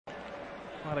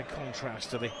Quite a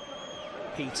contrast to the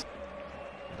heat.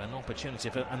 But an opportunity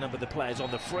for a number of the players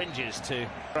on the fringes to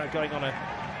going on a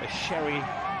sherry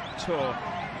tour.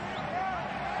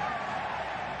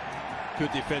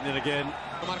 Good defending again.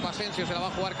 Marco Asensio se la va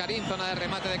a jugar Karim, zona de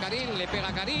remate de Karim, le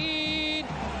pega Karim,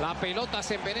 la pelota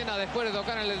se envenena después de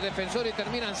tocar en el defensor y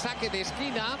termina en saque de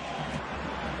esquina.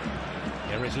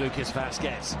 Here is Lucas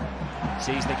Vázquez,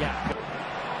 sees the gap.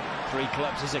 3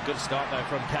 clubs is a good start though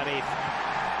from Cadiz.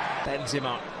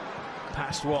 Benzema,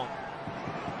 past one,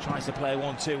 tries to play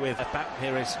 1-2 with back.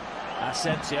 Here is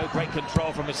Asensio, great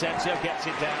control from Asensio, gets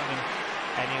it down,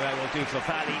 and anyway will do for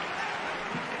Fali.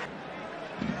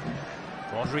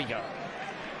 Rodrigo.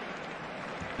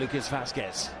 Lucas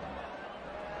Vázquez.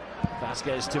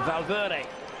 Vázquez to Valverde.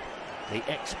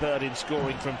 The expert in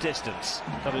scoring from distance.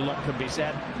 But a lot can be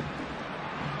said.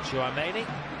 Chouameni.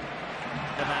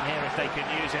 The man here if they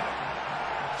can use it.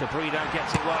 Sabrina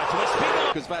gets it wide to Espino.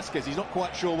 Lucas Vázquez, he's not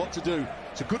quite sure what to do.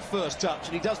 It's a good first touch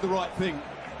and he does the right thing.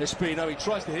 Espino, he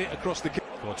tries to hit it across the...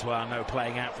 Courtois no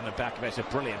playing out from the back of it. It's a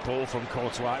brilliant ball from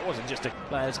Courtois. It wasn't just a...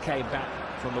 Players came back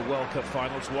from the World Cup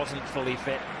finals, wasn't fully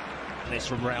fit. This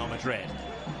from Real Madrid.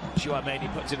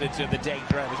 Chouameni puts it into the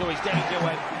danger area. There's always danger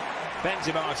when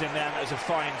Benzema's in there. There's a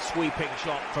fine sweeping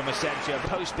shot from Asensio.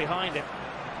 Post behind him.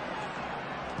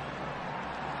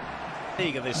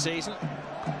 League of this season.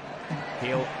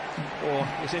 He'll... or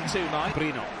is in 2-9.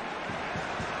 Bruno.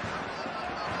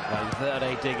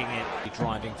 Valverde digging in.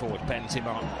 Driving forward.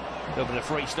 Benzema. A little bit of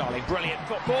freestyling. Brilliant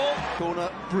football. Corner.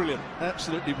 Brilliant.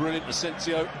 Absolutely brilliant.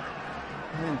 Asensio.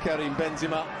 And Karim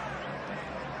Benzema.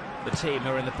 The team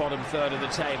are in the bottom third of the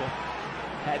table.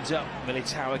 Heads up,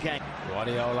 Militao again.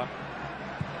 Guardiola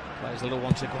plays a little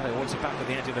one to go. Wants it back at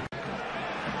the edge of the...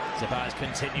 Zabaz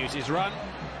continues his run.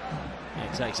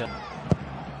 It takes a...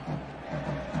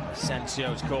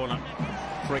 Asensio's corner.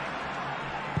 Free.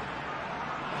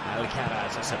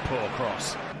 Alcaraz, that's a poor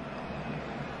cross.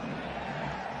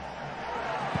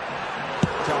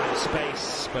 Time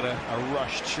space, but a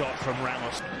rushed shot from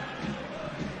Ramos.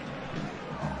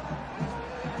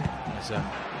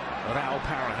 Raul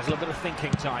Parra has a little bit of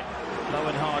thinking time. Low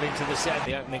and hard into the set,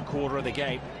 the opening quarter of the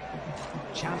game.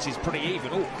 Chances pretty even.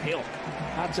 Oh, Hill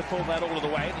had to fall that all of the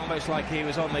way, almost like he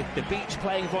was on the beach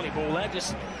playing volleyball there,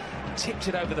 just tipped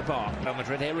it over the bar. Real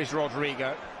Madrid, here is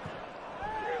Rodrigo.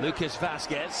 Lucas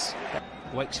Vázquez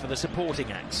waits for the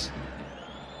supporting acts.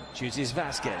 Chooses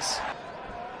Vázquez.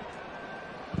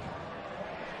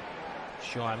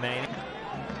 Chouameni.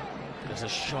 There's a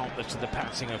shot that's to the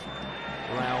passing of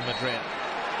Real Madrid.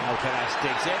 Alcaraz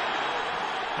digs it,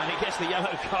 and he gets the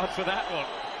yellow card for that one.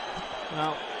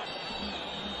 Well,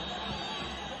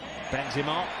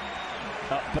 Benzema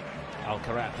up.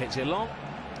 Alcaraz hits it long.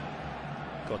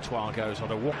 Courtois goes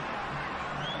on a walk.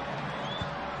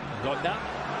 Gonda.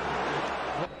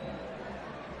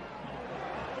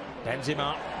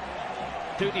 Benzema.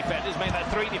 2 defenders, made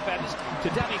that 3 defenders to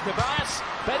Dani Ceballos.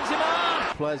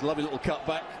 Benzema. Players lovely little cut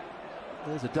back.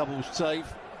 There's a double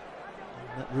save.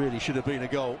 That really should have been a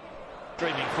goal.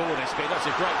 Streaming forward, Espino. That's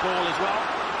a great ball as well.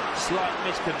 Slight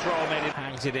miscontrol made it.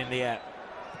 Hangs it in the air.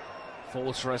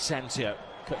 Falls for Asensio.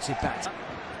 Cuts it back.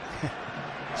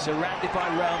 Surrounded by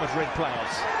Real Madrid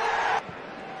players.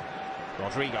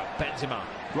 Rodrigo. Benzema.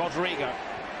 Rodrigo.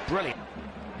 Brilliant.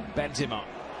 Benzema.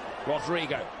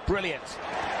 Rodrigo. Brilliant.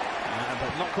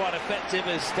 But not quite effective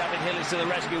as David Hill is to the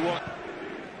rescue.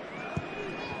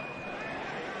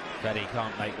 Freddy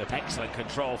can't make the excellent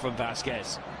control from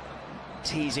Vázquez.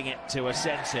 Teasing it to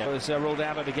Asensio. Was ruled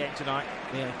out of the game tonight.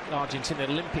 The Argentine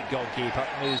Olympic goalkeeper,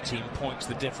 whose team points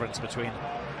the difference between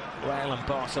Real and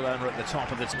Barcelona at the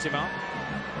top of the team.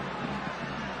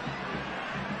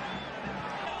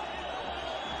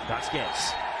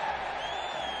 Vázquez.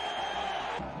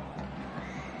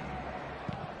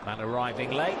 Man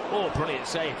arriving late. Oh, brilliant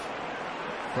save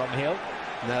from Hill.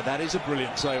 Now that is a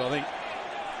brilliant save, I think.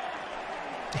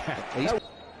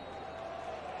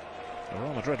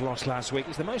 Real Madrid lost last week.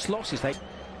 It's the most losses they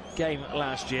game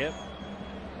last year.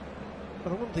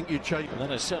 But I wouldn't think you'd change. And that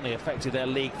has certainly affected their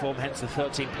league form, hence the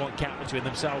 13-point gap between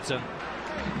themselves and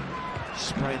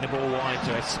spraying the ball wide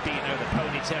to Espino, the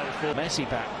ponytail for Messi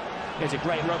back. Here's a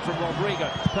great run from Rodrigo.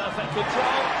 Perfect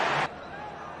control.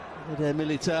 There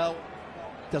Militao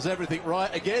does everything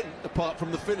right again, apart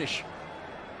from the finish.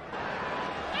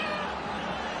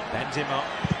 Benzema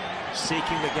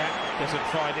seeking the gap, doesn't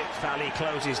find it. Fali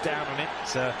closes down on it.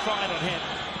 It's a fine on him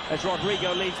as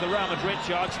Rodrigo leads the Real Madrid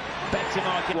charge.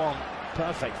 Benzema one.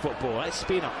 Perfect football.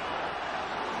 Espino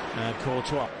and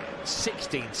Courtois.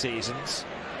 16 seasons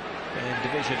in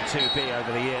Division 2B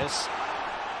over the years.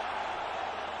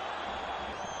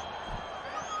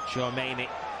 Chouameni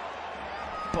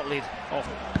bullied off.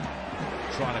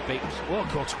 Trying to beat. Well,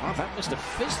 Courtois, that must have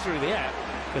fizzed through the air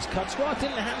because Courtois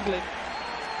didn't handle it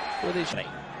with his.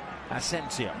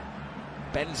 Asensio.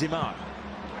 Benzema.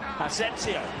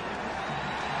 Asensio.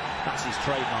 That's his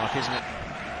trademark, isn't it?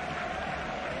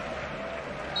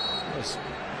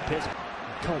 Pierce,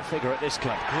 cold figure at this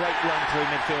club. Great run through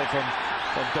midfield from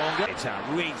Donga. It's out,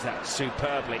 reads that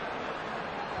superbly.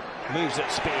 Moves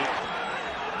at speed.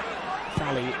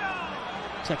 Fally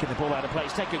taking the ball out of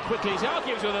place, taken quickly. He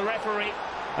argues with the referee,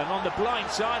 and on the blind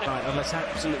side, unless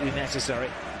absolutely necessary.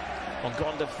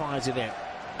 Ongonda fires it in.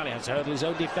 Fally has to hurdle his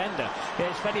own defender.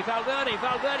 Here's Fede Valverde.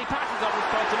 Valverde passes on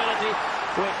responsibility,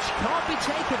 which can't be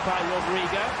taken by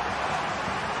Rodrigo.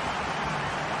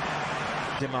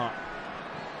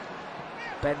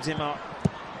 Benzema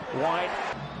wide.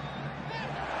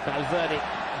 Valverde.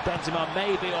 Benzema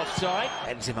may be offside.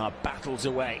 Benzema battles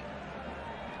away.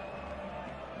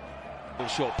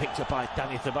 Short picked up by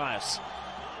Dani Ceballos.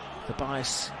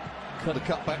 Ceballos. The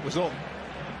cutback was on.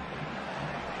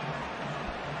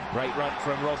 Great run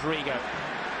from Rodrigo.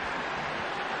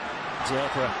 There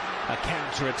for a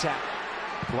counter-attack.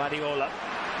 Guardiola.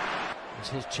 It's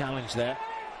his challenge there.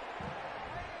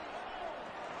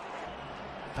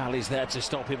 Fally's there to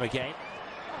stop him again.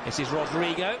 This is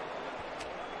Rodrigo.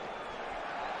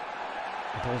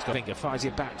 The ball's got finger, fires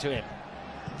it back to him.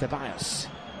 Ceballos.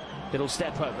 Little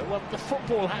step over. Well, the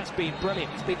football has been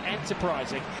brilliant. It's been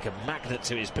enterprising. Like a magnet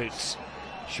to his boots.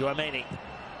 Tchouaméni.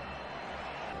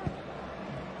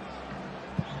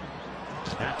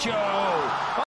 Nacho!